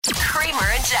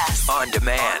On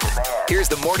demand. Here's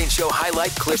the morning show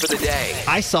highlight clip of the day.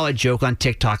 I saw a joke on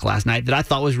TikTok last night that I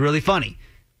thought was really funny,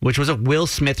 which was a Will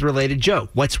Smith related joke.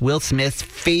 What's Will Smith's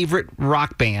favorite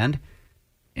rock band?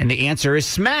 And the answer is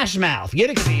Smash Mouth.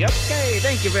 Get it, Katie? Okay,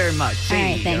 thank you very much. All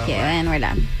right, thank you. And we're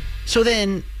done. So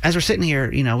then, as we're sitting here,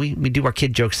 we do our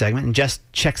kid joke segment and Jess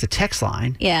checks the text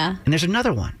line. Yeah. And there's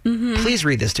another one. Mm-hmm. Please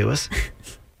read this to us.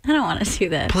 I don't want to do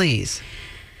this. Please.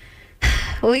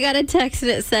 We got a text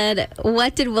that said,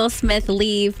 what did Will Smith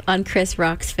leave on Chris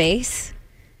Rock's face?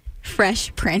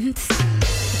 Fresh prints.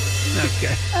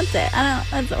 Okay. That's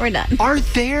it. We're done. Are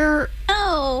there...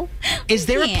 No. Is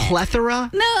there a plethora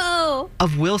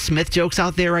of Will Smith jokes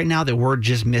out there right now that we're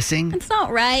just missing? That's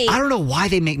not right. I don't know why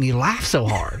they make me laugh so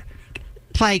hard.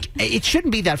 Like, it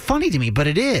shouldn't be that funny to me, but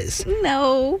it is.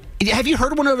 No. Have you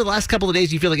heard one over the last couple of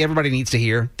days you feel like everybody needs to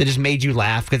hear that just made you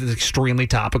laugh because it's extremely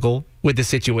topical with the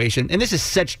situation? And this is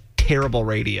such terrible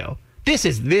radio. This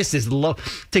is low.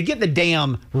 To get the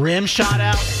damn rim shot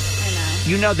out, I know.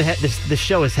 you know the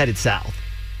show is headed south.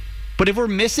 But if we're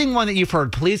missing one that you've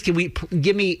heard, please give me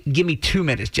 2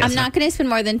 minutes, Jessica. I'm not going to spend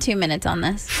more than 2 minutes on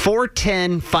this.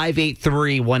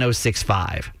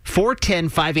 410-583-1065.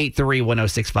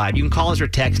 410-583-1065. You can call us or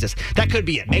text us. That could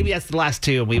be it. Maybe that's the last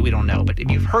two. We don't know. But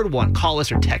if you've heard one, call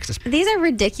us or text us. These are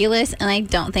ridiculous, and I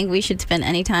don't think we should spend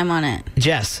any time on it.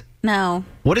 Jess. No.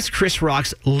 What is Chris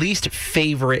Rock's least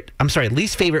favorite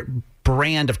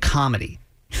brand of comedy?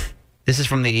 This is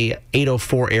from the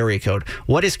 804 area code.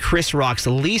 What is Chris Rock's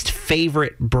least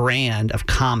favorite brand of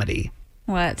comedy?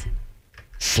 What?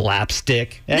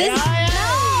 Slapstick. This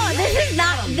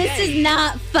is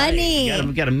not funny.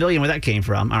 Got a million where that came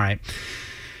from. All right.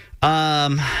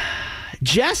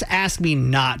 Jess asked me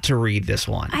not to read this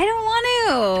one. I don't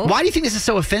want to. Why do you think this is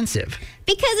so offensive?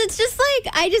 Because it's just like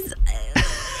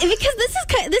because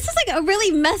this is like a really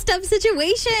messed up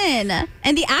situation,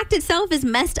 and the act itself is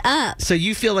messed up. So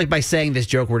you feel like by saying this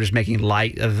joke, we're just making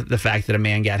light of the fact that a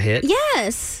man got hit?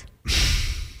 Yes.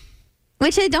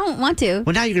 Which I don't want to.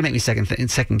 Well, now you're gonna make me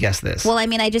second guess this. Well, I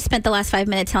mean, I just spent the last 5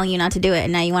 minutes telling you not to do it,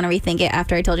 and now you want to rethink it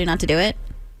after I told you not to do it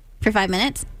for 5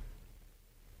 minutes.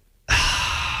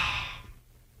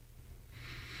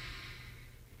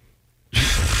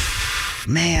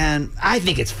 Man, I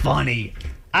think it's funny.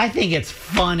 I'll tell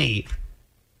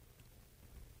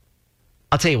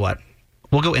you what.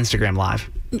 We'll go Instagram Live.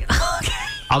 Okay.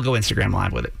 I'll go Instagram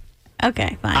Live with it.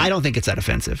 Okay, fine. I don't think it's that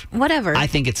offensive. Whatever. I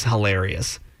think it's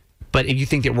hilarious. But if you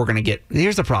think that we're going to get...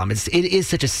 Here's the problem. It is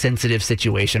such a sensitive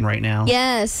situation right now.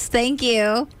 Yes, thank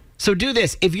you. So do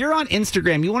this. If you're on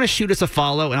Instagram, you want to shoot us a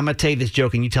follow, and I'm going to tell you this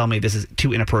joke, and you tell me this is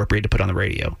too inappropriate to put on the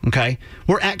radio, okay?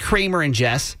 We're at Kramer and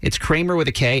Jess. It's Kramer with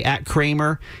a K, at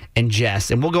Kramer and Jess.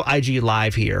 And we'll go IG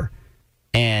Live here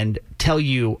and tell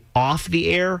you off the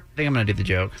air. I think I'm going to do the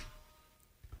joke.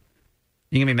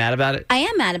 You going to be mad about it? I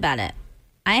am mad about it.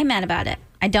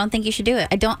 I don't think you should do it.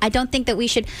 I don't think that we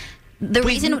should... The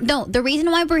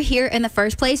reason why we're here in the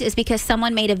first place is because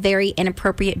someone made a very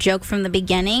inappropriate joke from the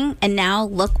beginning, and now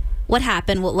look what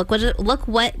happened. Look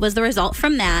what was the result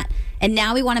from that, and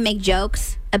now we want to make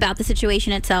jokes about the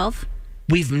situation itself.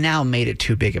 We've now made it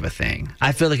too big of a thing.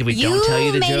 I feel like if we don't tell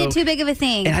you the joke... You made it too big of a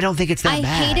thing. And I don't think it's that bad.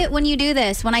 I hate it when you do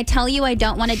this. When I tell you I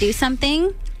don't want to do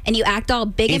something... and you act all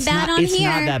big and bad on here. It's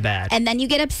not that bad. And then you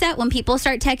get upset when people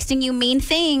start texting you mean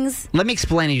things. Let me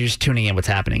explain to you just tuning in what's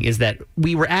happening is that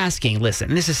we were asking, listen,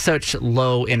 and this is such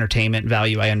low entertainment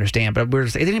value, I understand, but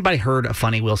has anybody heard a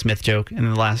funny Will Smith joke in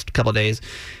the last couple of days?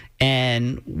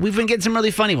 And we've been getting some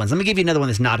really funny ones. Let me give you another one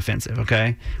that's not offensive,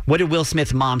 okay? What did Will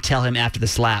Smith's mom tell him after the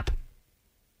slap?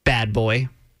 Bad boy.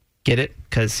 Get it?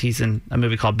 Because he's in a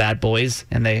movie called Bad Boys,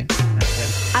 and they...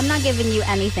 I'm not giving you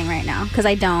anything right now because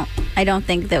I don't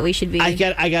think that we should be. I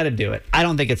got to do it. I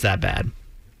don't think it's that bad.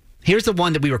 Here's the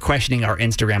one that we were questioning our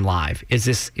Instagram Live. Is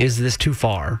this too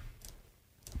far?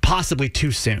 Possibly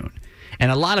too soon.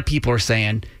 And a lot of people are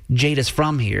saying Jada's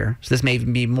from here, so this may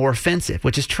even be more offensive,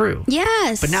 which is true.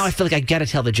 Yes. But now I feel like I got to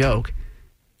tell the joke.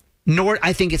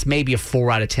 I think it's maybe a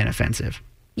 4 out of 10 offensive.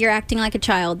 You're acting like a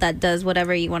child that does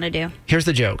whatever you want to do. Here's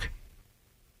the joke.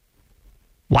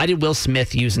 Why did Will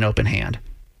Smith use an open hand?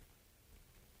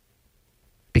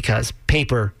 Because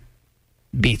paper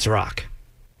beats rock.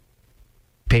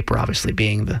 Paper obviously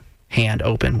being the hand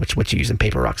open, which what you use in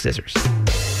paper, rock, scissors.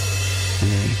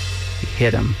 And then he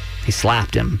hit him. He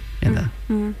slapped him in the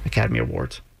Academy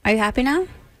Awards. Are you happy now?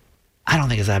 I don't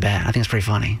think it's that bad. I think it's pretty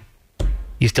funny.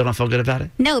 You still don't feel good about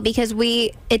it? No, because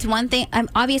it's one thing.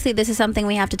 Obviously, this is something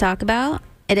we have to talk about.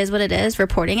 It is what it is,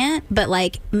 reporting it. But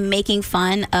like making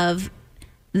fun of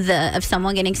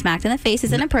someone getting smacked in the face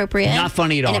is inappropriate. Not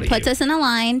funny at all. And it puts us in a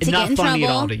line to get in trouble. Not funny at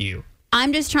all to you.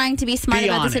 I'm just trying to be smart Be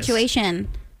about honest. the situation.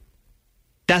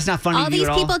 That's not funny All to you these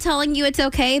at all? people telling you it's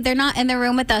okay, they're not in the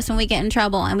room with us when we get in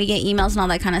trouble and we get emails and all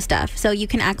that kind of stuff. So you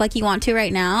can act like you want to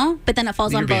right now, but then it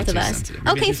falls You're on being both of too us. sensitive.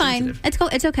 You're being Okay, too fine. sensitive. It's cool.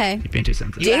 It's okay. You're being too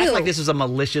sensitive. Do. You act like this was a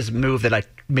malicious move that I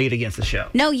made against the show.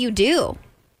 No, you do.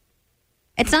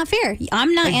 It's not fair.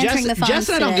 I'm not answering the phone. Jess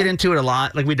and I don't get into it a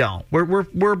lot. Like we don't. We're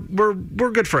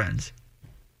good friends.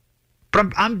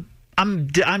 But I'm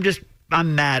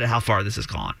mad at how far this has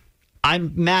gone.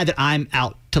 I'm mad that I'm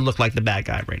out to look like the bad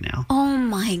guy right now. Oh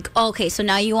my. Okay, so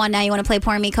now you want to play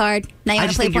poor me card. Now you I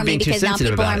want to just play think poor you're me being too because now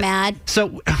sensitive people about are it. mad.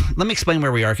 So let me explain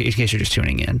where we are in case you're just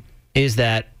tuning in. Is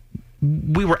that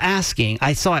we were asking.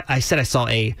 I said I saw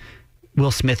a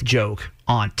Will Smith joke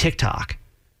on TikTok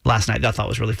last night that I thought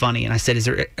was really funny, and I said,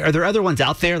 are there other ones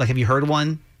out there? Like, have you heard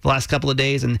one the last couple of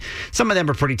days? And some of them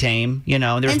are pretty tame, you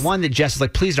know. And there's one that Jess is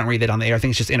like, please don't read that on the air. I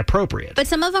think it's just inappropriate. But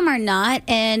some of them are not,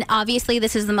 and obviously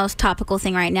this is the most topical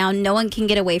thing right now. No one can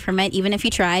get away from it, even if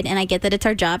you tried, and I get that it's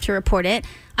our job to report it.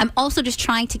 I'm also just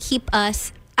trying to keep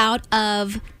us out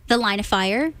of the line of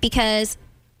fire because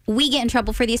we get in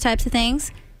trouble for these types of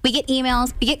things. We get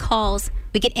emails, we get calls,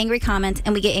 we get angry comments,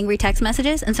 and we get angry text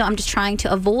messages, and so I'm just trying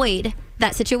to avoid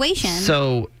that situation.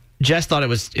 So Jess thought it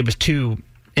was too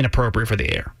inappropriate for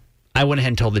the air. I went ahead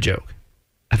and told the joke.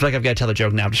 I feel like I've got to tell the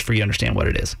joke now just for you to understand what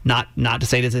it is. Not to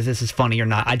say that this is funny or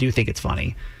not. I do think it's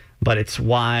funny, but it's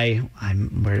why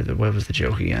what was the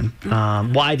joke again?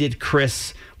 Why did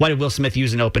Will Smith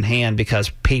use an open hand? Because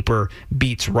paper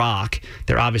beats rock.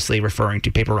 They're obviously referring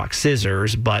to paper, rock,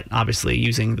 scissors, but obviously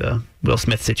using the Will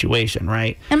Smith situation,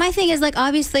 right? And my thing is, like,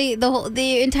 obviously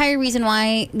the entire reason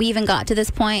why we even got to this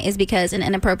point is because an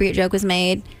inappropriate joke was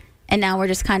made, and now we're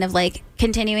just kind of like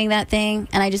continuing that thing,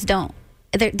 and I just don't.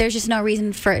 There's just no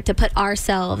reason for it to put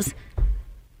ourselves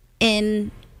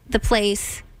in the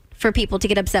place for people to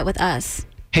get upset with us.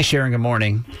 Hey, Sharon, good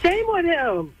morning. Shame on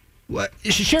him. What?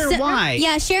 Sharon, why?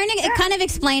 Yeah, Sharon kind of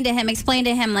explained to him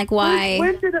like why.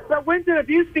 When did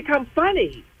abuse become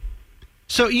funny?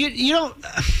 So you don't...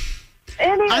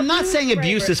 I'm not saying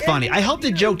abuse is funny. I hope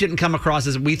the joke didn't come across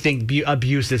as we think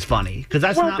abuse is funny, because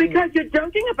that's not... Well, because you're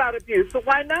joking about abuse, so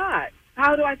why not?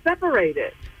 How do I separate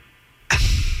it?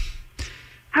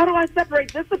 How do I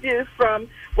separate this abuse from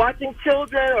watching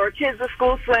children or kids at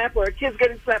school slap or kids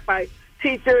getting slapped by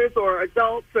teachers or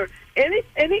adults or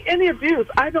any abuse?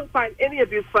 I don't find any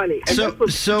abuse funny. And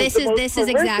this is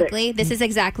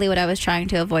exactly what I was trying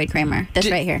to avoid, Kramer.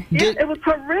 Right here. Yeah, it was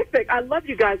horrific. I love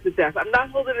you guys to death. I'm not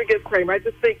holding it against Kramer. I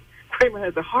just think Kramer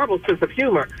has a horrible sense of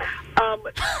humor.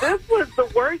 This was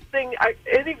the worst thing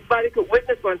anybody could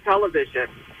witness on television,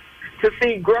 to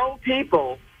see grown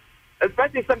people,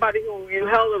 especially somebody who you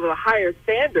held at a higher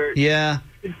standard, to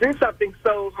do something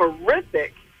so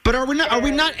horrific. But are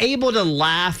we not able to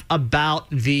laugh about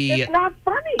the It's not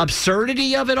funny.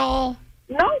 absurdity of it all?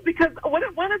 No, because when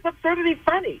is absurdity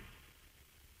funny?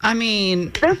 I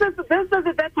mean, This isn't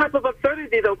that type of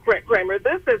absurdity, though, Kramer.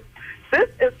 This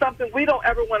is something we don't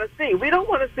ever want to see. We don't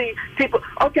want to see people.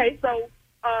 Okay, so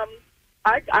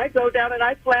I go down and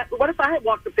I slap. What if I had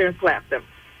walked up there and slapped them?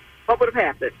 What would have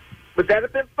happened? Would that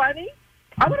have been funny?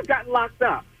 I would have gotten locked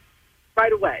up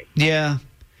right away. yeah.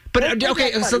 But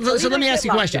okay, so let me ask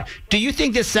you a question. up. Do you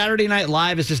think this Saturday Night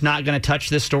Live is just not going to touch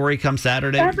this story come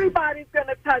Saturday? Everybody's going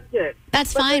to touch it.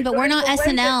 That's fine, but we're not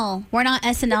SNL. We're not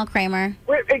SNL, Kramer.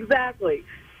 Exactly.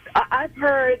 I've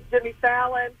heard Jimmy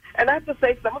Fallon, and I have to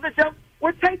say some of the jokes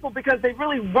were tasteful because they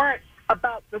really weren't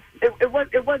about the. It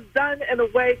was done in a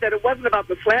way that it wasn't about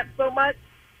the slap so much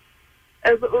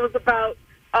as it was about.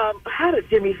 How did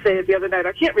Jimmy say it the other night?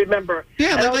 I can't remember.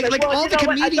 Yeah, like all the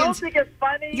comedians. I don't think it's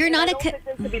funny. You're not I don't think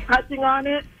they should be touching on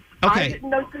it. Okay. I didn't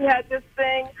know she had this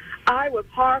thing. I was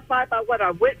horrified by what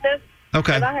I witnessed.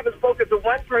 Okay. And I haven't spoken to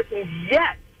one person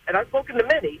yet, and I've spoken to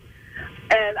many,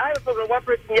 and I haven't spoken to one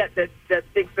person yet that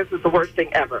thinks this is the worst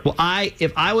thing ever. Well,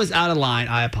 if I was out of line,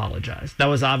 I apologize. That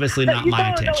was obviously not my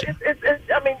intention.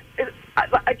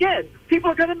 Again, people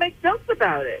are going to make jokes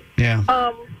about it. Yeah.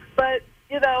 But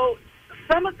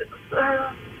some of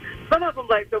them,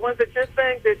 like the ones that you're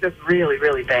saying, they're just really,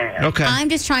 really bad. Okay. I'm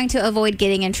just trying to avoid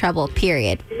getting in trouble,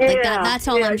 period. Like that's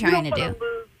all I'm trying to do.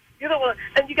 You don't want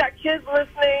to, and you got kids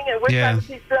listening, and we're trying to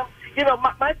teach them.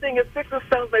 My thing is, sticks and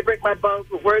stones may break my bones,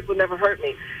 but words will never hurt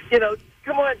me.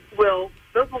 Come on, Will.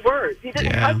 Those were words. He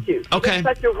didn't touch you. He didn't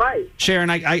touch your wife. Sharon,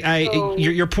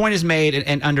 your point is made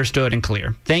and understood and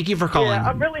clear. Thank you for calling. Yeah,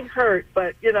 I'm really hurt,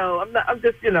 but I'm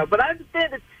just but I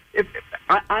understand that if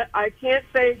I can't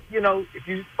say if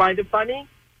you find it funny,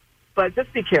 but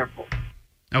just be careful.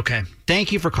 Okay.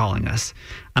 Thank you for calling us.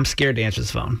 I'm scared to answer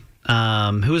this phone.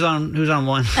 Who's on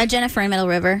one? Jennifer in Middle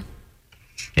River.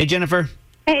 Hey, Jennifer.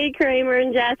 Hey, Kramer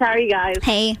and Jess. How are you guys?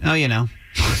 Hey, Oh,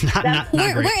 not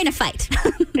we're great. in a fight.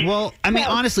 Well, I mean,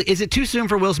 honestly, is it too soon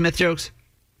for Will Smith jokes?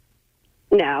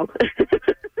 No.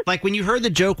 Like, when you heard the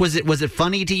joke, was it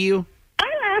funny to you? I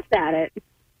laughed at it.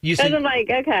 You Because said, I'm like,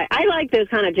 okay. I like those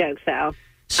kind of jokes, though.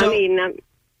 So- I mean,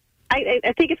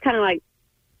 I think it's kind of like,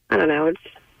 I don't know.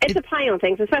 It's a play on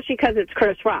things, especially because it's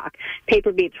Chris Rock.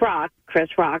 Paper beats rock. Chris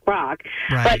Rock, rock.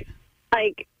 Right. But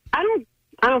like, I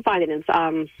don't find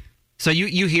it. So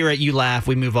you hear it, you laugh,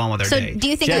 we move on with our So day. do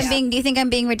you think Jess- I'm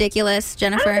being ridiculous,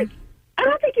 Jennifer? I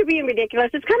don't think you're being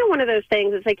ridiculous. It's kind of one of those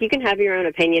things. It's like you can have your own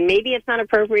opinion. Maybe it's not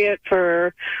appropriate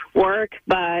for work,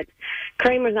 but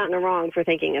Kramer's not in the wrong for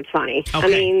thinking it's funny. I Okay,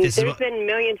 mean, this is there's what- been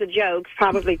millions of jokes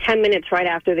probably 10 minutes right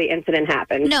after the incident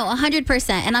happened. No, 100%.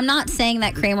 And I'm not saying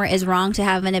that Kramer is wrong to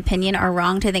have an opinion or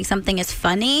wrong to think something is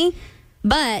funny,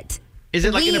 but Is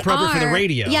it like we inappropriate for the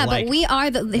radio? Yeah, Like, but we are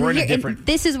we're in a and different-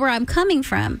 this is where I'm coming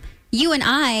from. You and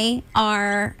I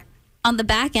are on the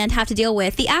back end have to deal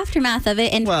with the aftermath of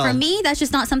it, and Well- for me, that's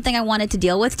just not something I wanted to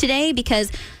deal with today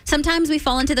because sometimes we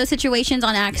fall into those situations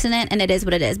on accident, and it is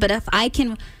what it is. But if I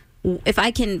can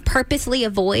purposely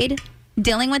avoid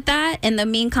dealing with that and the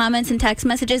mean comments and text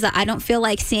messages that I don't feel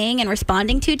like seeing and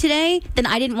responding to today, then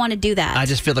I didn't want to do that. I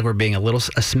just feel like we're being a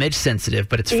smidge sensitive,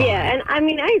 but it's fine. Yeah, and I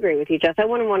mean, I agree with you, Jess. I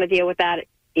wouldn't want to deal with that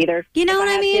either. You know if what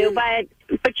I had mean? to,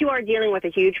 but you are dealing with a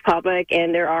huge public,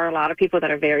 and there are a lot of people that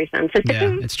are very sensitive.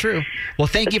 Yeah, it's true. Well,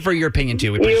 thank you for your opinion,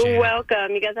 too. We appreciate You're it.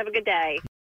 welcome. You guys have a good day.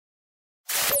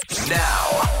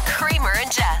 Now, Kramer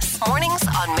and Jess. Mornings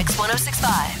on Mix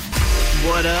 106.5.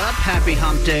 What up? Happy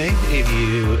hump day if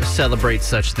you celebrate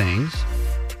such things.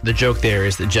 The joke there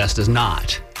is that Jess does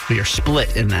not. We are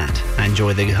split in that. I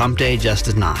enjoy the hump day, Jess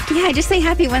does not. Yeah, just say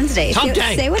happy Wednesday. Hump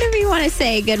day. Say whatever you want to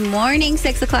say. Good morning,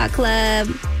 6 o'clock club.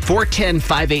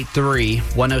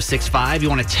 410-583-1065. You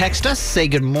want to text us, say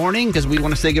good morning, because we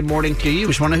want to say good morning to you.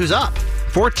 We just want to know who's up.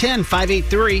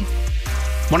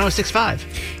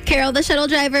 410-583-1065. Carol, the shuttle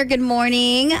driver, good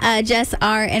morning. Jess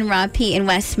R. and Rob P. in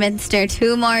Westminster.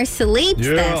 2 more sleeps.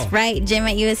 Yeah. That's right. Jim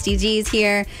at USDG is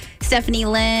here. Stephanie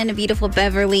Lynn, beautiful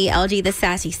Beverly, LG the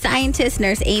sassy scientist,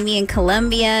 Nurse Amy in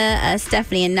Columbia,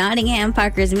 Stephanie in Nottingham,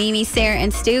 Parker's Mimi, Sarah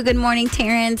and Stu, good morning,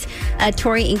 Terrence,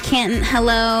 Tori in Canton,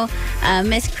 hello,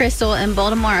 Miss Crystal in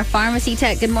Baltimore, a pharmacy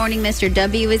tech, good morning, Mr.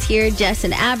 W is here, Jess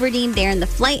in Aberdeen, Darren the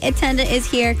flight attendant is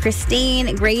here,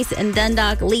 Christine, Grace in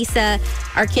Dundalk, Lisa,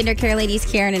 our kinder care ladies,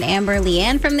 Karen and Amber,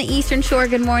 Leanne from the Eastern Shore,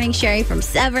 good morning, Sherry from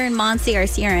Severn, Monsi, our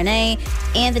CRNA,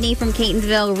 Anthony from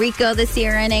Catonsville, Rico, the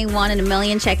CRNA, 1 in a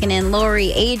million, checking in,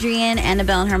 Lori, Adrian,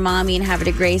 Annabelle and her mommy, and Havre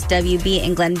de Grace, WB,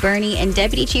 and Glen Burney, and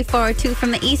Deputy Chief 402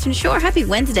 from the Eastern Shore. Happy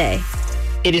Wednesday.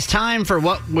 It is time for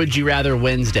What Would You Rather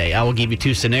Wednesday. I will give you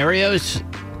 2 scenarios,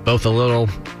 both a little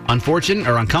unfortunate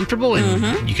or uncomfortable,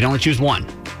 and you can only choose one.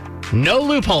 No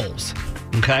loopholes,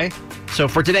 okay? So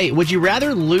for today, would you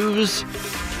rather lose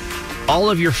all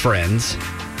of your friends,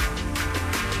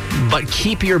 but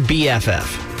keep your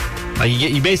BFF? Like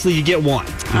you basically get one,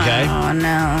 okay? Oh,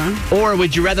 no. Or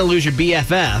would you rather lose your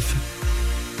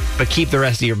BFF, but keep the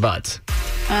rest of your buds?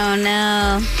 Oh,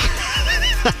 no.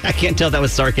 I can't tell if that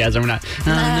was sarcasm or not.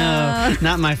 Oh, no,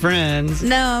 not my friends.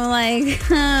 No, I'm like,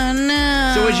 oh,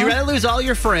 no. So would you rather lose all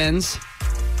your friends,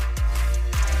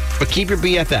 but keep your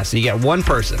BFF? So you get one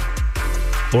person.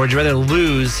 Or would you rather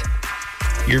lose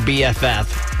your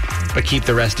BFF, but keep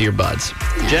the rest of your buds?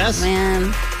 Jess?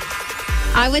 Man.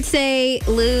 I would say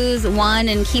lose one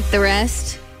and keep the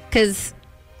rest, because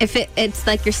if it's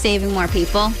like you're saving more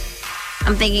people.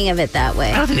 I'm thinking of it that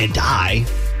way. I don't think they die.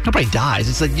 Nobody dies.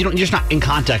 It's like you're just not in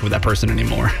contact with that person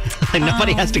anymore. Like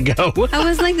nobody has to go. I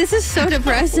was like, this is so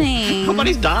depressing.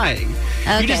 Nobody's dying.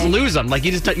 You just Okay. lose them. Like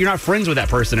you're not friends with that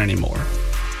person anymore.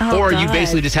 Oh, Or you God.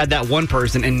 basically just had that one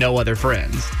person and no other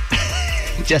friends.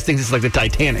 Jess thinks it's like the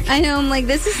Titanic. I know, I'm like,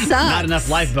 this is sucks. Not enough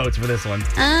lifeboats for this one.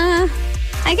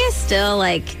 I guess still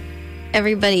like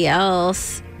everybody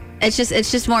else. It's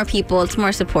just more people. It's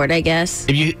more support, I guess.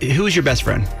 Who is your best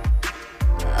friend?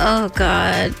 Oh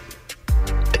God,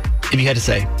 If you had to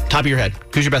say, top of your head,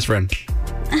 who's your best friend?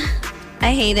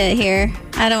 I hate it here.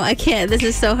 I can't. This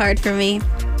is so hard for me.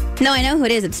 No, I know who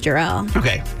it is. It's Jarrell.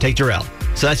 Okay, take Jarrell.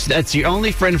 So that's your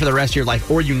only friend for the rest of your life,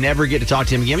 or you never get to talk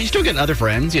to him again. But you still get other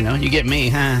friends, you know. You get me,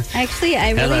 huh? Actually,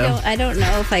 I really Hello. don't. I don't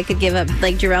know if I could give up.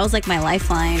 Like Jarrell's like my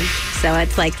lifeline. So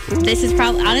it's like this is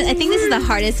probably. I think this is the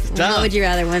hardest. Tough. What would you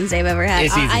rather Wednesday I've ever had?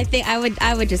 It's easy. I think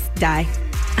I would just die.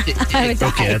 I would die.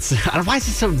 Okay, that's. I don't, why is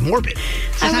it so morbid? It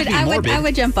doesn't have to be morbid. I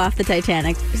would jump off the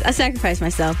Titanic. I sacrifice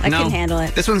myself. I No, couldn't handle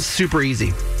it. This one's super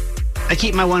easy. I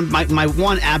keep my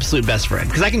one absolute best friend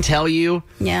because I can tell you,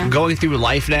 Yeah. going through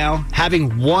life now,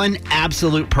 having one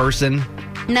absolute person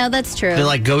No, that's true. that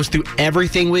like goes through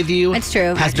everything with you. It's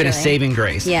true, Has been a actually. saving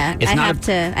grace. Yeah, It's I not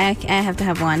have to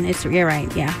have one. You're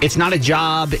right. Yeah. It's not a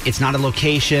job. It's not a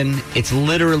location. It's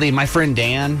literally my friend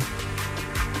Dan.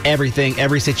 Everything,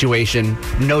 every situation,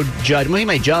 no judge. Well, he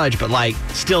may judge, but like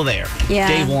still there. Yeah.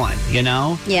 Day one, you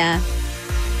know? Yeah.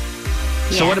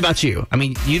 So Yeah. what about you? I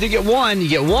mean, you either get one, you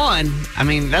get one. I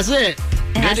mean, that's it.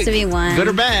 It has to be one. Good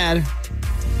or bad.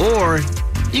 Or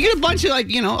you get a bunch of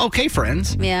like, okay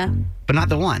friends, Yeah. but not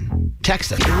the one.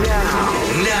 Text us. Now,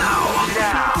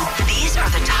 These are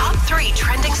the top 3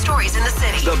 trending stories in the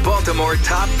city. the Baltimore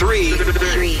Top 3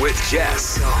 with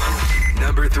Jess.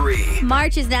 Number 3.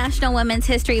 March is National Women's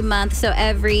History Month, so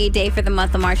every day for the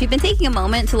month of March, we've been taking a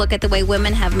moment to look at the way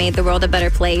women have made the world a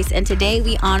better place. And today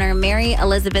we honor Mary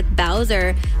Elizabeth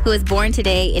Bowser, who was born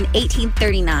today in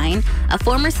 1839. A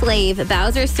former slave,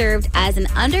 Bowser served as an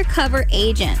undercover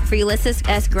agent for Ulysses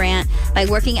S. Grant by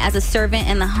working as a servant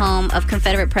in the home of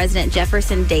Confederate President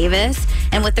Jefferson Davis.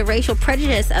 And with the racial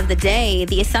prejudice of the day,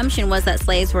 the assumption was that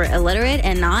slaves were illiterate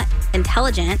and not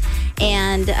intelligent.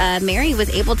 And Mary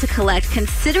was able to collect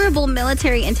considerable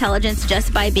military intelligence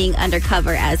just by being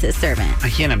undercover as his servant. I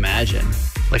can't imagine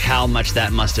like how much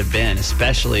that must have been,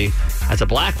 especially as a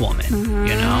black woman,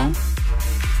 you know?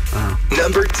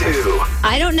 Number 2.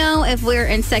 I don't know if we're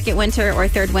in second winter or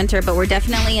third winter, but we're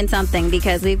definitely in something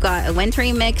because we've got a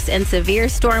wintry mix and severe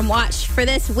storm watch for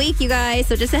this week, you guys.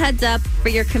 So just a heads up for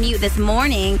your commute this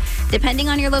morning. Depending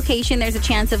on your location, there's a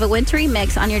chance of a wintry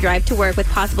mix on your drive to work with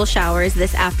possible showers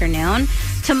this afternoon.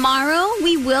 Tomorrow,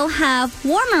 we will have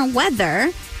warmer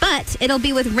weather, but it'll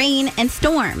be with rain and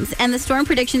storms. And the Storm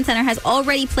Prediction Center has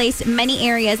already placed many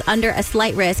areas under a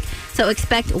slight risk, so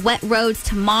expect wet roads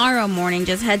tomorrow morning.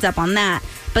 Just heads up on that.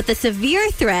 But the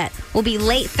severe threat will be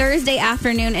late Thursday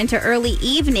afternoon into early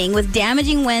evening, with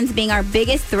damaging winds being our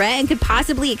biggest threat and could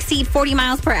possibly exceed 40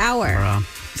 miles per hour. Wow.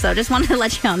 So just wanted to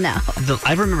let y'all know.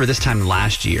 I remember this time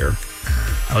last year,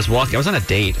 I was on a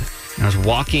date, and I was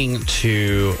walking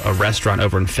to a restaurant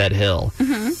over in Fed Hill,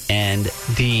 and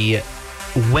the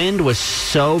wind was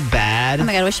so bad. Oh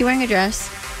my God, was she wearing a dress?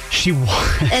 She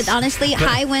was. And honestly,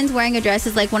 high winds wearing a dress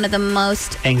is like one of the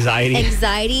most high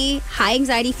anxiety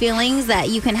feelings that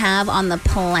you can have on the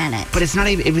planet. But it's not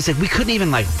even, it was like we couldn't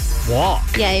even like walk.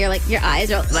 Yeah, you're like, your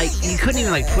eyes are Like you couldn't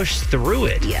even like push through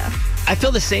it. Yeah. I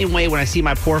feel the same way when I see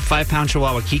my poor 5-pound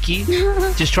Chihuahua Kiki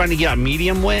just trying to get on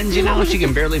medium winds, she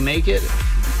can barely make it.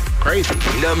 Crazy.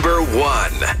 Number 1.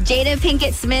 Jada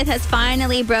Pinkett Smith has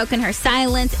finally broken her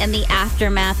silence in the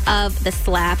aftermath of the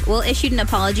slap. Will issued an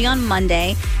apology on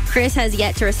Monday. Chris has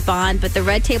yet to respond, but the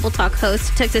Red Table Talk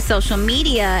host took to social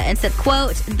media and said,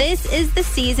 quote, "This is the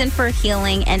season for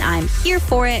healing and I'm here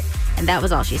for it." And that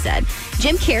was all she said.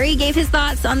 Jim Carrey gave his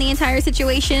thoughts on the entire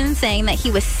situation, saying that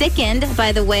he was sickened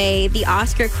by the way the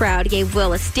Oscar crowd gave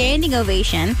Will a standing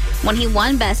ovation when he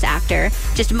won Best Actor,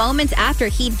 just moments after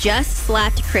he just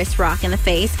slapped Chris Rock in the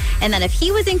face, and that if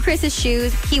he was in Chris's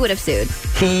shoes, he would have sued.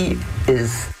 He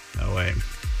is. Oh, wait.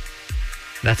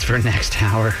 That's for next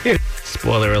hour.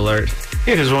 Spoiler alert.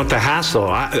 He doesn't want the hassle.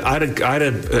 I'd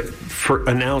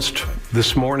announced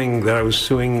this morning that I was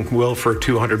suing Will for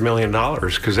 $200 million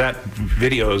because that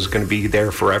video is going to be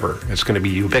there forever. It's going to be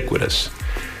ubiquitous.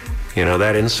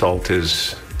 That insult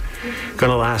is going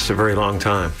to last a very long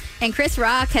time. And Chris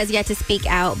Rock has yet to speak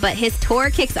out, but his tour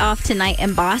kicks off tonight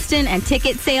in Boston, and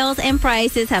ticket sales and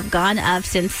prices have gone up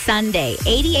since Sunday.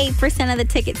 88% of the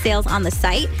ticket sales on the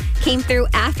site came through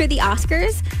after the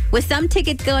Oscars, with some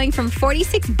tickets going from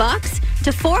 $46 to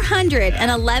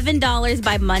 $411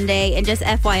 by Monday. And just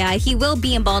FYI, he will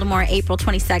be in Baltimore April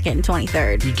 22nd and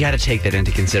 23rd. You got to take that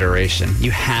into consideration. You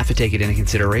have to take it into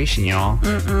consideration, y'all.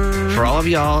 For all of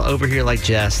y'all over here like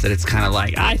Jess, that it's kind of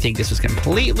like, I think this was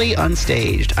completely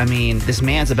unstaged. I mean, this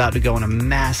man's about to go on a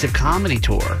massive comedy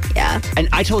tour. Yeah. And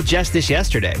I told Jess this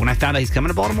yesterday. When I found out he's coming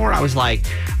to Baltimore, I was like,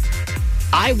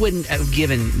 I wouldn't have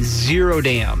given 0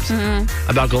 damns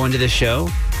about going to this show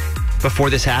before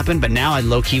this happened, but now I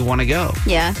low-key want to go.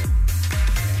 Yeah.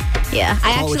 Yeah,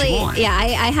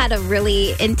 I had a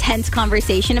really intense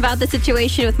conversation about the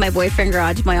situation with my boyfriend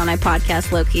Garage Boy on my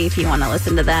podcast, Loki, if you want to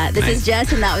listen to that. This is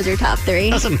Jess, and that was your top 3.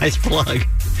 That's a nice plug.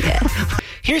 Yeah.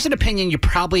 Here's an opinion you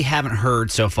probably haven't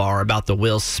heard so far about the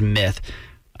Will Smith,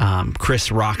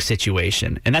 Chris Rock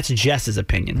situation, and that's Jess's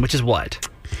opinion, which is what?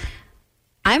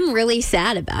 I'm really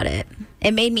sad about it.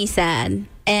 It made me sad.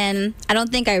 And I don't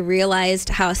think I realized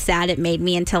how sad it made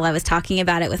me until I was talking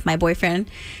about it with my boyfriend,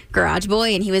 Garage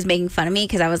Boy, and he was making fun of me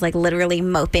because I was like literally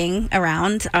moping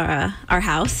around our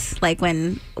house, like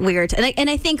when we were. And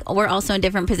I think we're also in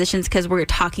different positions because we're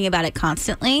talking about it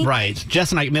constantly. Right.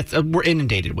 Jess and I, we're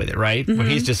inundated with it, right? Where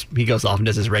he goes off and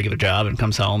does his regular job and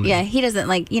comes home. Yeah, he doesn't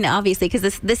obviously,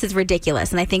 because this is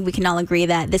ridiculous, and I think we can all agree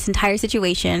that this entire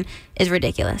situation is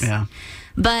ridiculous. Yeah.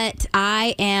 But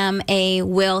I am a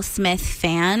Will Smith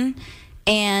fan,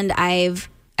 and I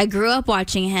grew up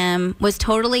watching him, was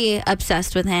totally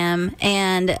obsessed with him,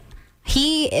 and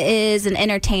he is an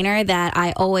entertainer that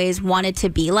I always wanted to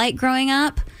be like growing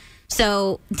up.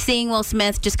 So seeing Will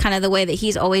Smith, just kind of the way that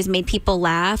he's always made people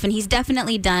laugh, and he's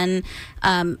definitely done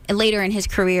later in his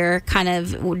career kind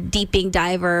of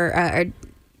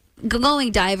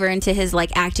going diver into his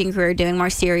like acting career, doing more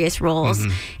serious roles.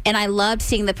 And I loved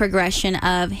seeing the progression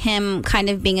of him kind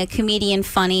of being a comedian,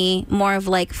 funny, more of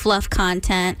like fluff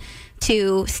content,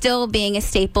 to still being a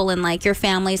staple in like your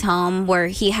family's home, where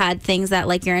he had things that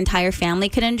like your entire family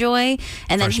could enjoy.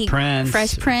 And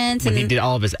Fresh Prince, when he did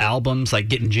all of his albums, like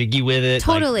Getting Jiggy with It.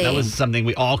 Totally. That was something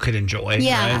we all could enjoy.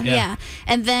 Yeah, right? yeah.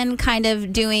 And then kind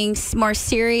of doing more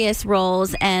serious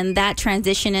roles, and that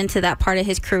transition into that part of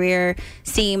his career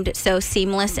seemed so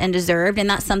seamless and deserved. And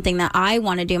that's something that I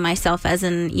want to do myself as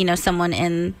someone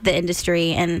in the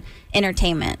industry and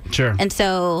entertainment. Sure. And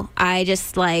so I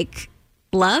just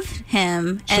love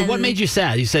him. So what made you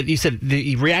sad? You said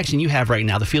the reaction you have right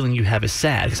now, the feeling you have is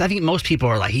sad. Because I think most people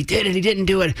are like, he did it, he didn't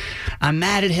do it. I'm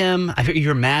mad at him. I figure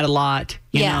you're mad a lot,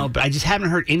 you know, but I just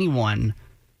haven't heard anyone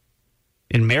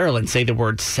in Maryland say the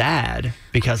word sad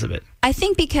because of it. I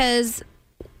think because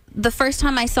the first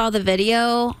time I saw the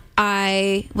video,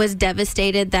 I was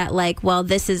devastated that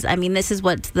this is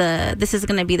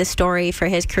going to be the story for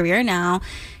his career now.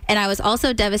 And I was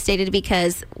also devastated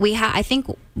because I think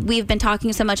we've been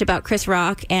talking so much about Chris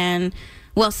Rock and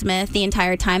Will Smith the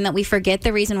entire time that we forget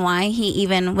the reason why he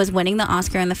even was winning the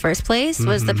Oscar in the first place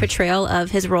was the portrayal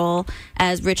of his role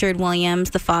as Richard Williams,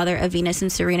 the father of Venus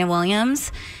and Serena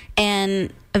Williams.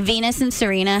 And Venus and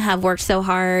Serena have worked so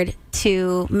hard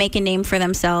to make a name for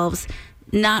themselves,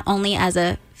 not only as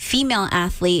a female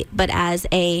athlete, but as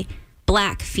a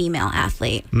Black female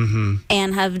athlete,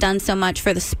 and have done so much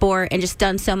for the sport and just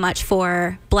done so much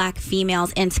for Black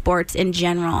females in sports in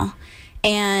general.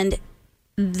 And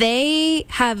they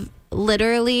have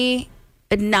literally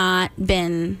not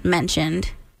been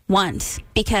mentioned once,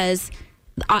 because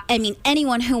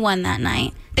anyone who won that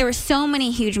night, there were so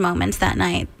many huge moments that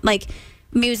night. Like,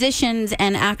 musicians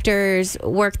and actors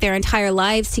worked their entire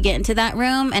lives to get into that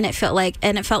room, and it felt like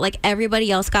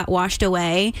everybody else got washed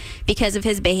away because of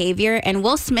his behavior. And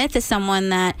Will Smith is someone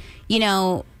that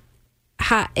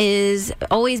is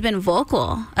always been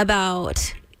vocal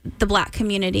about the Black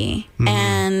community,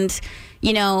 and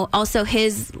also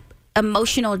his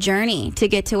emotional journey to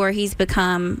get to where he's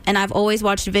become. And I've always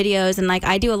watched videos, and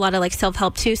I do a lot of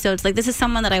self-help too, so it's this is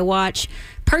someone that I watch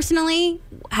personally,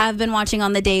 have been watching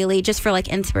on the daily just for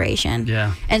inspiration.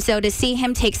 Yeah. And so to see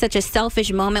him take such a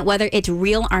selfish moment, whether it's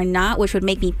real or not, which would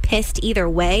make me pissed either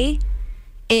way,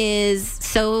 is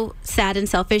so sad and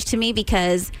selfish to me,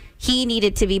 because he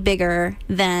needed to be bigger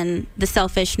than the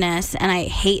selfishness. And I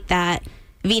hate that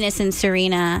Venus and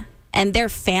Serena and their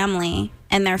family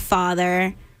and their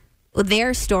father,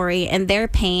 their story and their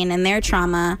pain and their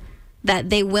trauma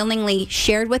that they willingly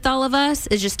shared with all of us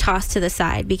is just tossed to the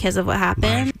side because of what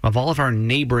happened. Right. Of all of our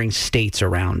neighboring states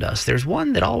around us, there's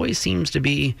one that always seems to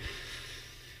be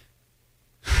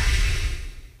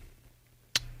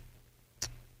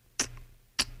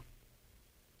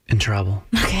in trouble.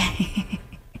 Okay.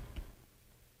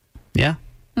 Yeah?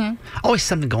 Always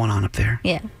something going on up there.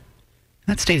 Yeah.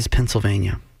 That state is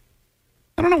Pennsylvania.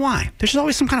 I don't know why. There's just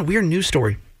always some kind of weird news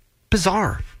story.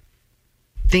 Bizarre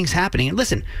things happening. And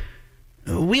listen,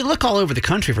 we look all over the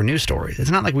country for news stories. It's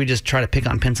not like we just try to pick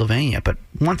on Pennsylvania. But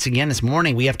once again this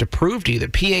morning, we have to prove to you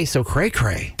that PA is so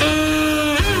cray-cray.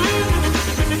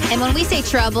 And when we say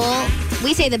trouble,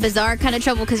 we say the bizarre kind of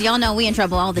trouble, because y'all know we in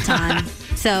trouble all the time.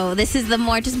 So this is the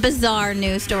more just bizarre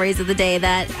news stories of the day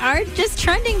that are just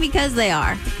trending because they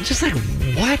are. Just what?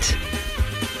 What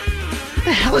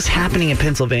the hell is happening in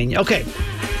Pennsylvania? Okay,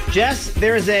 Jess,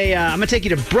 there's I'm going to take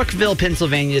you to Brookville,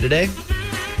 Pennsylvania today.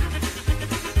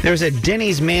 There's a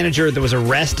Denny's manager that was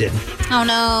arrested. Oh,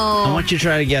 no. I want you to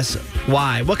try to guess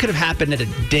why. What could have happened at a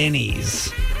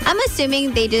Denny's? I'm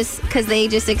assuming because they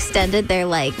just extended their,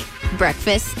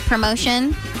 breakfast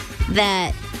promotion,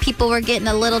 that people were getting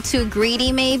a little too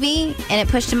greedy, maybe, and it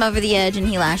pushed him over the edge and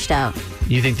he lashed out.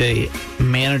 You think the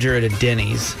manager at a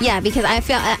Denny's? Yeah, because I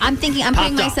think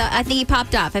he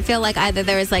popped off. I feel like either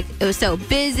there was it was so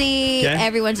busy, Okay.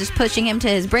 everyone's just pushing him to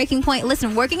his breaking point.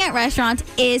 Listen, working at restaurants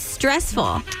is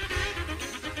stressful.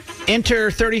 Enter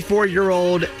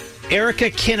 34-year-old Erica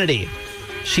Kennedy.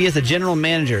 She is the general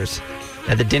manager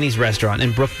at the Denny's restaurant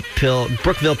in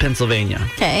Brookville, Pennsylvania.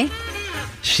 Okay.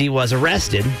 She was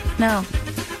arrested No.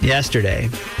 yesterday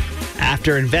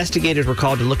after investigators were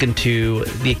called to look into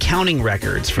the accounting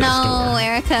records for the No, store.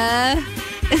 Erica.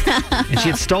 And she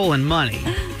had stolen money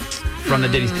from the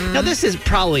Denny's. Now, this is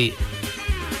probably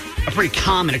a pretty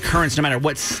common occurrence no matter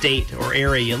what state or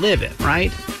area you live in,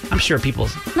 right? I'm sure people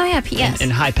No, yeah, yes.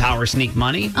 in high power sneak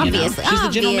money. you know. Obviously, She's the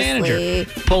general manager.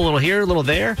 Pull a little here, a little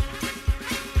there.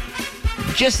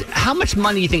 Just how much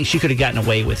money do you think she could have gotten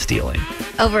away with stealing?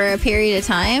 Over a period of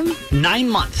time? 9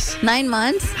 months. 9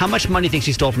 months? How much money do you think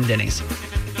she stole from Denny's?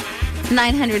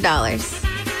 $900.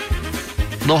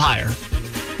 A little higher.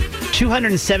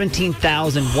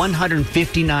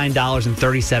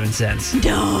 $217,159.37.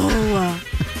 No.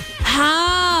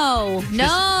 How?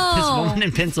 No. This woman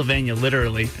in Pennsylvania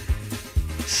literally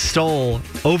stole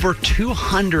over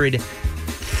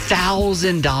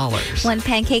 $200,000. One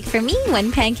pancake for me,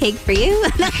 one pancake for you.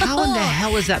 How in the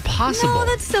hell is that possible?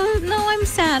 No, I'm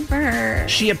sad for her.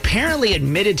 She apparently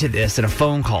admitted to this in a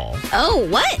phone call. Oh,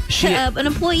 what? An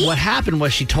employee? What happened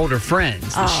was she told her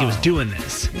friends that she was doing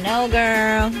this. No,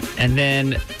 girl. And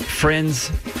then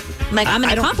friends... I'm an I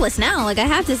don't- accomplice now. I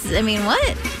have to,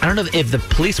 what? I don't know if the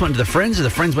police went to the friends or the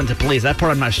friends went to police. That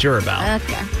part I'm not sure about.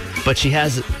 Okay. But she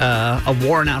has a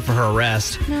warrant out for her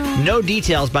arrest. No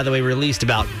details, by the way, released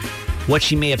about what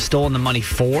she may have stolen the money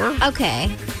for.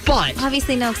 Okay. But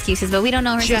Obviously, no excuses, but we don't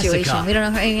know her Jessica. situation. We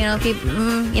don't know her, people,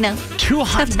 tough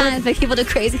 200 times make people do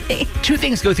crazy things. Two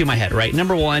things go through my head, right?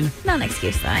 Number one, Not an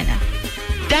excuse, though, I know.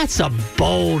 that's a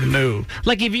bold move.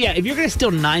 Like if you're going to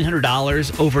steal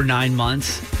 $900 over 9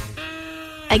 months,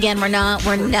 Again, we're not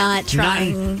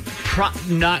trying.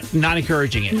 not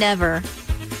encouraging it. Never.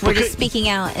 We're just could- speaking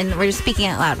out, and we're just speaking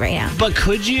out loud right now. But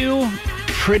could you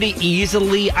pretty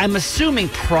easily? I'm assuming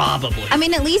probably. I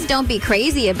mean, at least don't be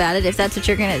crazy about it if that's what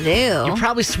you're gonna do. You're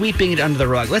probably sweeping it under the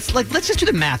rug. Let's just do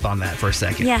the math on that for a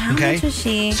second. Yeah, how okay? much was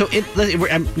she? So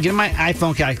I'm getting my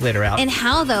iPhone calculator out. And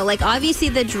how though? Obviously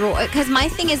the drawer. Because my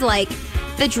thing is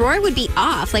the drawer would be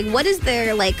off. What is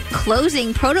their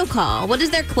closing protocol? What is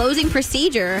their closing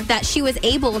procedure that she was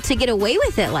able to get away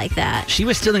with it like that? She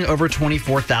was stealing over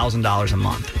 $24,000 a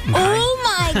month. Okay?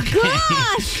 Oh my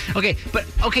gosh! Okay,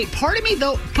 part of me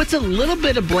though puts a little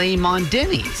bit of blame on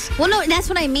Denny's. Well, no, that's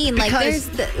what I mean. Because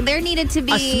There needed to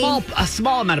be A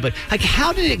small amount of blame.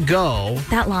 How did it go?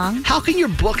 that long. How can your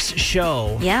books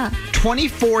show Yeah.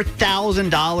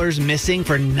 $24,000 missing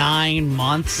for 9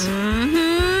 months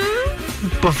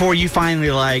before you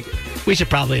finally we should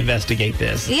probably investigate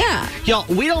this? Yeah. Y'all,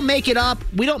 we don't make it up.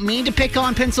 We don't mean to pick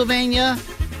on Pennsylvania.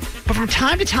 But from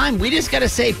time to time, we just got to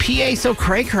say, PA so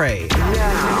cray-cray.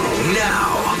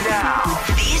 Now,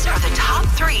 These are the top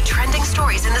 3 trending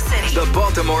stories in the city. the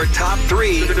Baltimore Top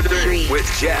 3 with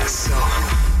Jess.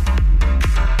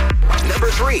 Number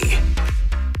 3.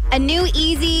 A new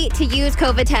easy-to-use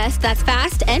COVID test that's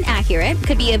fast and accurate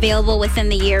could be available within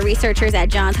the year. Researchers at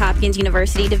Johns Hopkins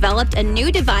University developed a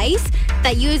new device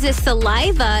that uses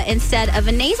saliva instead of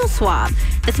a nasal swab.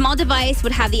 The small device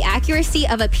would have the accuracy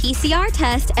of a PCR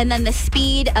test and then the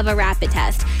speed of a rapid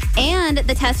test. And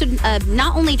the test would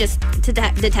not only just to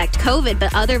detect COVID,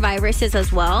 but other viruses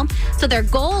as well. So their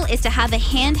goal is to have a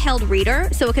handheld reader,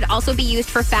 so it could also be used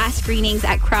for fast screenings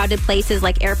at crowded places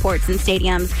like airports and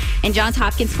stadiums. And Johns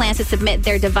Hopkins plans to submit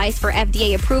their device for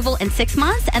FDA approval in 6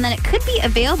 months, and then it could be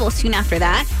available soon after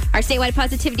that. Our statewide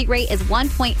positivity rate is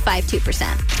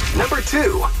 1.52%. Number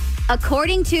 2.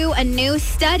 According to a new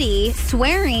study,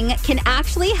 swearing can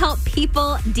actually help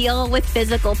people deal with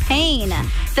physical pain.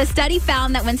 The study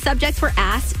found that when subjects were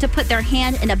asked to put their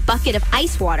hand in a bucket of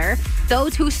ice water,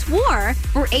 those who swore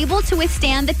were able to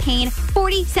withstand the pain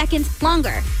 40 seconds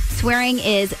longer. Swearing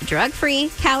is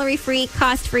drug-free, calorie-free,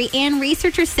 cost-free, and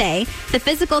researchers say the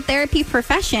physical therapy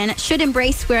profession should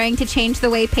embrace swearing to change the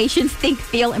way patients think,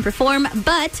 feel, and perform.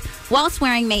 But while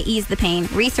swearing may ease the pain,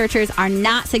 researchers are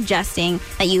not suggesting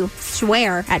that you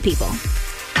swear at people.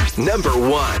 Number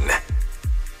 1.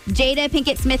 Jada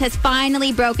Pinkett Smith has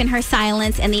finally broken her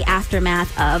silence in the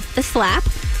aftermath of the slap.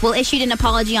 Will issued an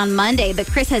apology on Monday, but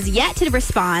Chris has yet to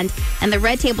respond. And the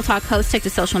Red Table Talk host took to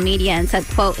social media and said,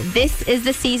 quote, "This is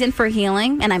the season for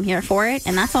healing, and I'm here for it."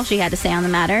 And that's all she had to say on the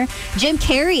matter. Jim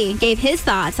Carrey gave his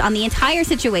thoughts on the entire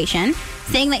situation,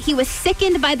 saying that he was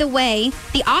sickened by the way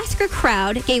the Oscar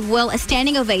crowd gave Will a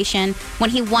standing ovation when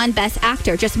he won Best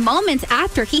Actor, just moments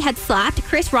after he had slapped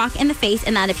Chris Rock in the face,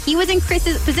 and that if he was in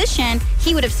Chris's position,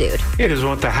 he would have sued. He doesn't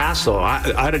want the hassle.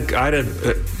 I'd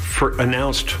have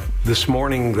announced this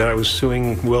morning that I was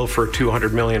suing Will for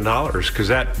 $200 million because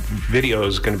that video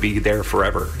is going to be there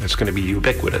forever. It's going to be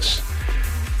ubiquitous.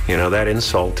 You know, that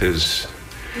insult is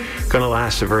going to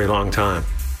last a very long time.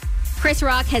 Chris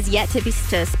Rock has yet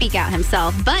to speak out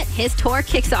himself, but his tour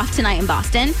kicks off tonight in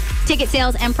Boston. Ticket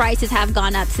sales and prices have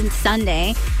gone up since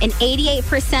Sunday, and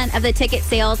 88% of the ticket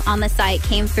sales on the site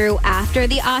came through after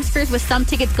the Oscars, with some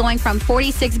tickets going from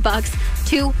 $46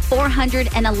 to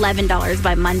 $411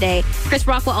 by Monday. Chris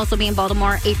Rock will also be in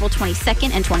Baltimore April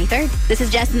 22nd and 23rd. This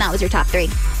is Jess, and that was your top 3.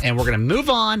 And we're going to move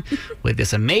on with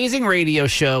this amazing radio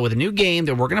show with a new game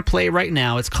that we're going to play right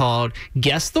now. It's called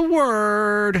Guess the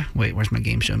Word. Wait, where's my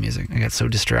game show music? I got so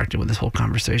distracted with this whole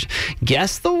conversation.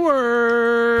 Guess the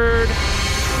word.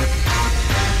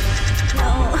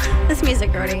 No, this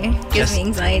music already gives me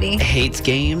anxiety. Hates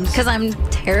games. Because I'm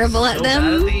terrible at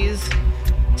them. Bad at these.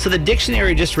 So the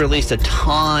dictionary just released a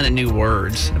ton of new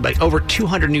words, like over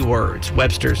 200 new words.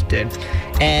 Webster's did.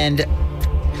 And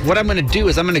what I'm going to do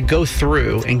is I'm going to go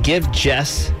through and give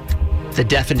Jess the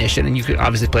definition, and you could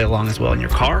obviously play along as well in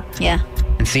your car. Yeah.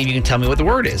 And see if you can tell me what the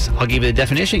word is. I'll give you the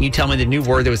definition. You tell me the new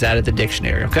word that was added to the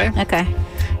dictionary, okay? Okay.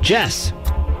 Jess,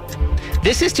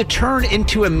 this is to turn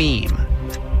into a meme,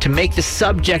 to make the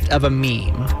subject of a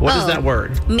meme. What is that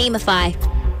word? Memeify.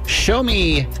 Show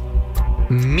me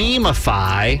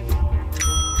memeify.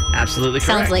 Absolutely correct.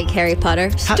 Sounds like Harry Potter.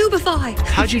 Stupefy.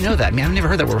 How'd you know that? I mean, I've never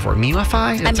heard that word before.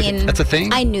 Memeify? That's a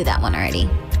thing? I knew that one already.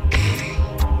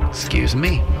 Excuse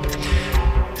me.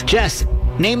 Jess,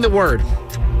 name the word.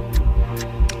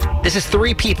 This is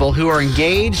 3 people who are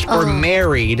engaged or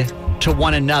married to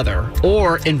one another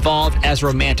or involved as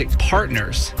romantic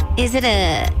partners. Is it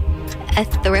a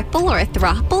thriple or a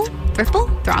throuple?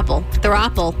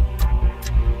 Throuple.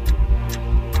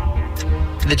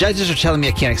 The judges are telling me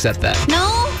I can't accept that.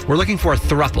 No. We're looking for a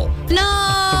thruple.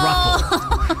 No.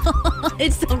 Thruple.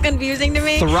 It's so confusing to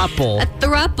me. Thruple. A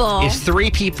thruple. Is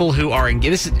 3 people who are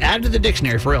engaged. This is added to the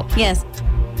dictionary for real. Yes.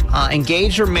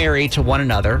 Engaged or married to one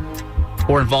another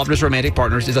or involved as romantic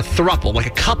partners is a thruple. Like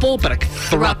a couple, but a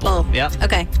thruple. Yep.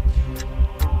 Okay.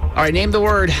 All right, name the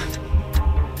word.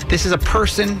 This is a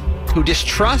person who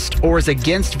distrusts or is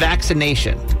against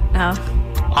vaccination. Oh.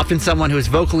 Often someone who is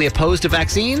vocally opposed to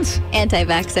vaccines.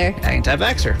 Anti-vaxxer.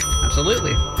 Anti-vaxxer.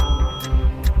 Absolutely.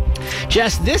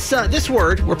 Jess, this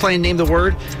word, we're playing Name the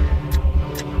Word.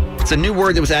 It's a new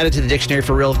word that was added to the dictionary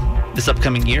for real this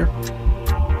upcoming year.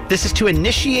 This is to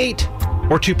initiate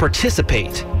or to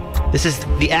participate. This is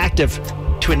the act of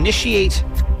to initiate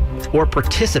or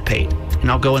participate.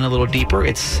 And I'll go in a little deeper.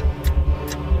 It's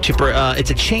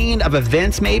a chain of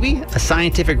events, maybe a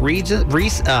scientific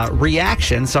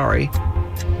reaction.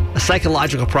 A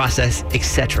psychological process,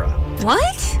 etc.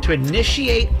 What? To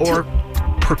initiate or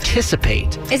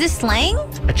participate. Is this slang?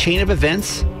 A chain of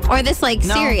events. Or this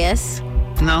serious?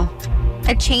 No.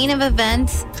 A chain of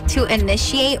events to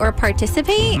initiate or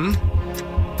participate?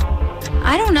 Mm-hmm.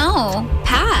 I don't know.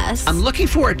 Pass. I'm looking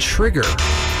for a trigger.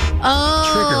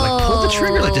 Oh. Trigger, like pull the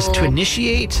trigger, like just to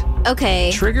initiate. Okay.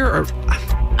 Trigger or...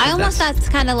 that's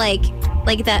kind of like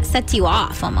that sets you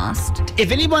off almost.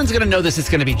 If anyone's going to know this, it's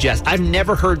going to be Jess. I've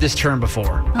never heard this term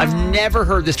before. I've never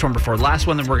heard this term before. Last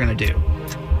one that we're going to do.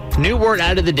 New word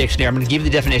out of the dictionary. I'm going to give you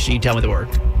the definition. You tell me the word.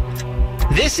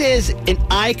 This is an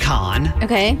icon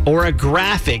or a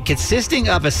graphic consisting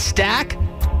of a stack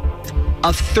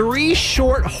of 3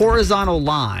 short horizontal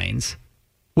lines,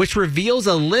 which reveals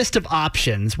a list of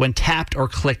options when tapped or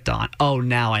clicked on. Oh,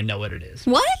 now I know what it is.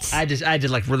 What? I had to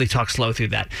like really talk slow through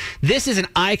that. This is an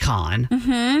icon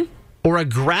or a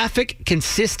graphic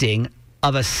consisting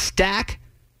of a stack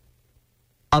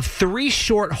of 3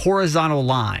 short horizontal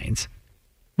lines,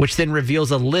 which then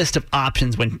reveals a list of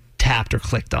options when tapped or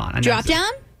clicked on. Drop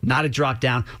down? Not a drop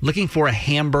down. Looking for a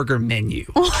hamburger menu.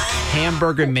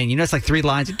 Hamburger menu. You know, it's like 3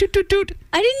 lines. Doot, doot, doot.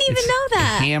 I didn't even know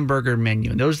that. A hamburger menu.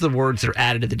 And those are the words that are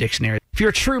added to the dictionary. If you're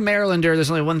a true Marylander,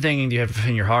 there's only one thing you have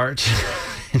in your heart.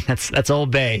 And that's Old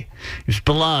Bay. It's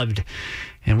beloved.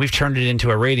 And we've turned it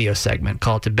into a radio segment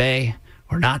called To Bay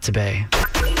or Not To Bay. To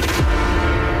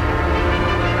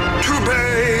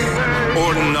bay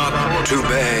or not to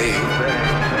bay?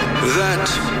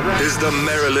 That is the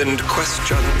Maryland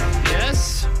question.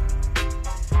 Yes.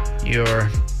 Your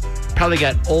probably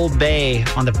got Old Bay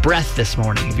on the breath this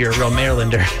morning if you're a real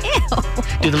Marylander.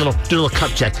 Ew. Do the little cup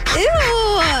check. Ew.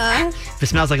 If it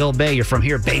smells like Old Bay, you're from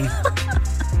here, baby.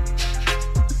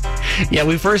 Yeah,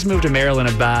 we first moved to Maryland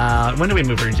about, when did we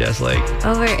move here, Jess? Like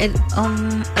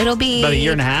It'll be about a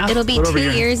year and a half? It'll be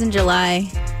 2 years in July.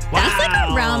 Wow. That's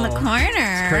like around the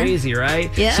corner. Crazy, right?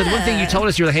 Yeah. So the one thing you told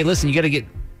us, you were like, hey, listen, you got to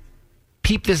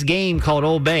peep this game called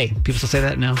Old Bay. People still say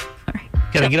that? No. All right.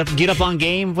 Got to get up on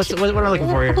game. What am I looking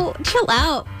for here? Oh,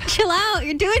 chill out.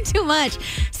 You're doing too much.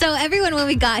 So everyone, when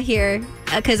we got here,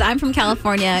 because I'm from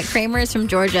California, Kramer is from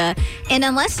Georgia, and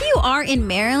unless you are in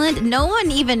Maryland, no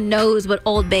one even knows what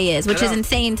Old Bay is, which is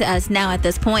insane to us now at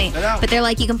this point. But they're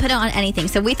like, you can put it on anything.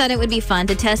 So we thought it would be fun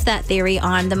to test that theory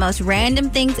on the most random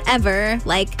things ever,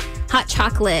 like hot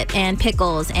chocolate and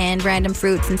pickles and random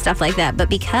fruits and stuff like that. But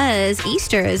because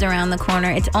Easter is around the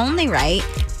corner, it's only right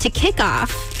to kick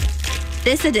off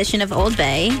this edition of Old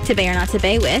Bay, to bay or not to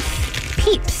bay, with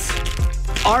Peeps.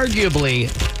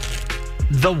 Arguably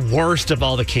the worst of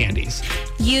all the candies.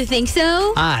 You think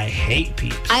so? I hate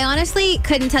Peeps. I honestly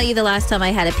couldn't tell you the last time I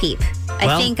had a Peep. I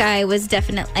Well, think I was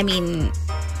definitely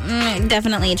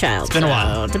a child. It's been a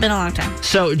while. It's been a long time.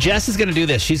 So Jess is going to do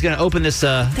this. She's going to open this.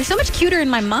 They're so much cuter in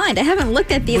my mind. I haven't looked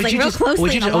at these Would you real just- closely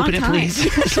would you in a just long open it, time.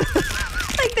 please?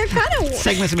 Like they're kind of.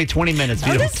 Segment's going to be 20 minutes. I'm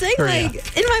Beautiful. just saying, Hurry like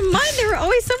up. in my mind, they were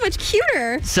always so much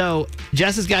cuter. So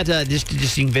Jess has got just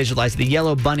you can visualize the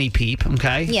yellow bunny Peep,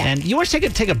 okay? Yeah. And you want to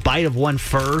take a bite of one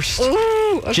first,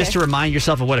 Ooh, okay. just to remind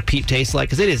yourself of what a Peep tastes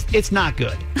like, because it's not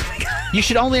good. Oh my God. You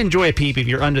should only enjoy a Peep if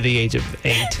you're under the age of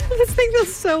 8. This thing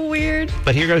feels so weird.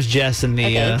 But here goes Jess and the.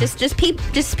 Okay, just peep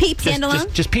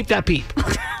standalone. Just peep that Peep.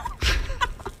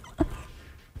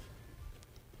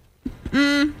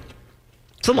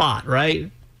 It's a lot, right?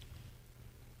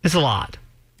 It's a lot.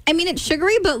 I mean, it's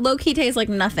sugary, but low key tastes like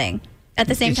nothing at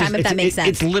the same It's time. just- If that makes sense.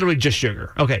 It's literally just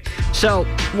sugar. Okay, so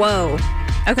Whoa.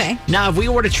 Okay. now if we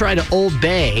were to try to Old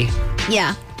Bay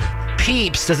Yeah.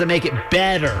 Peeps, does it make it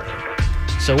better?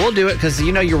 So we'll do it because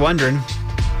you're wondering.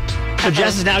 So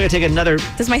Jess is now going to take another.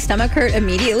 Does my stomach hurt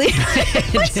immediately?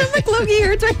 My stomach low-key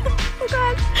hurts right now. Oh,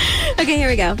 God. Okay, here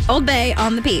we go. Old Bay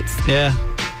on the Peeps. Yeah.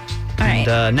 All right.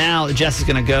 And now Jess is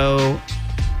going to go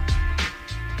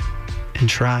and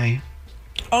try.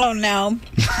 Oh, no.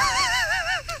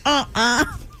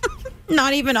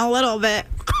 Not even a little bit.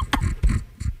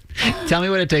 Tell me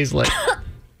what it tastes like.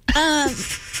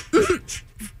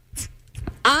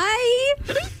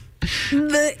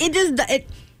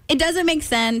 It doesn't make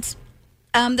sense.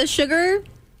 The sugar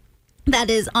that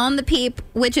is on the Peep,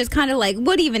 which is kind of like,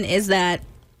 what even is that?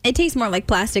 It tastes more like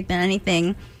plastic than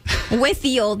anything. With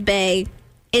the Old Bay,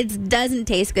 it doesn't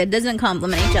taste good, doesn't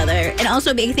complement each other. And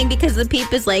also, I think because the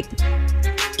Peep is like,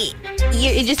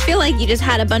 you just feel like you just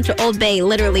had a bunch of Old Bay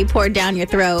literally poured down your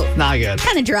throat. Not good.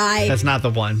 Kind of dry. That's not the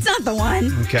one. It's not the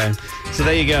one. Okay. So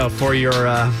there you go for your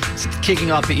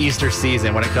kicking off the Easter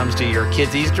season when it comes to your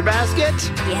kids' Easter basket.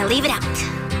 Yeah, leave it out.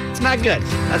 It's not good.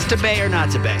 That's to bay or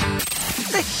not to bay.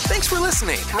 Hey, thanks for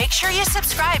listening. Make sure you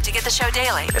subscribe to get the show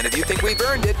daily. And if you think we've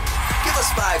earned it, give us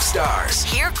 5 stars.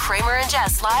 Hear Kramer and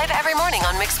Jess live every morning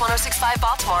on Mix 106.5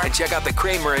 Baltimore. And check out the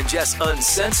Kramer and Jess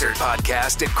Uncensored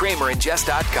podcast at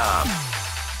kramerandjess.com.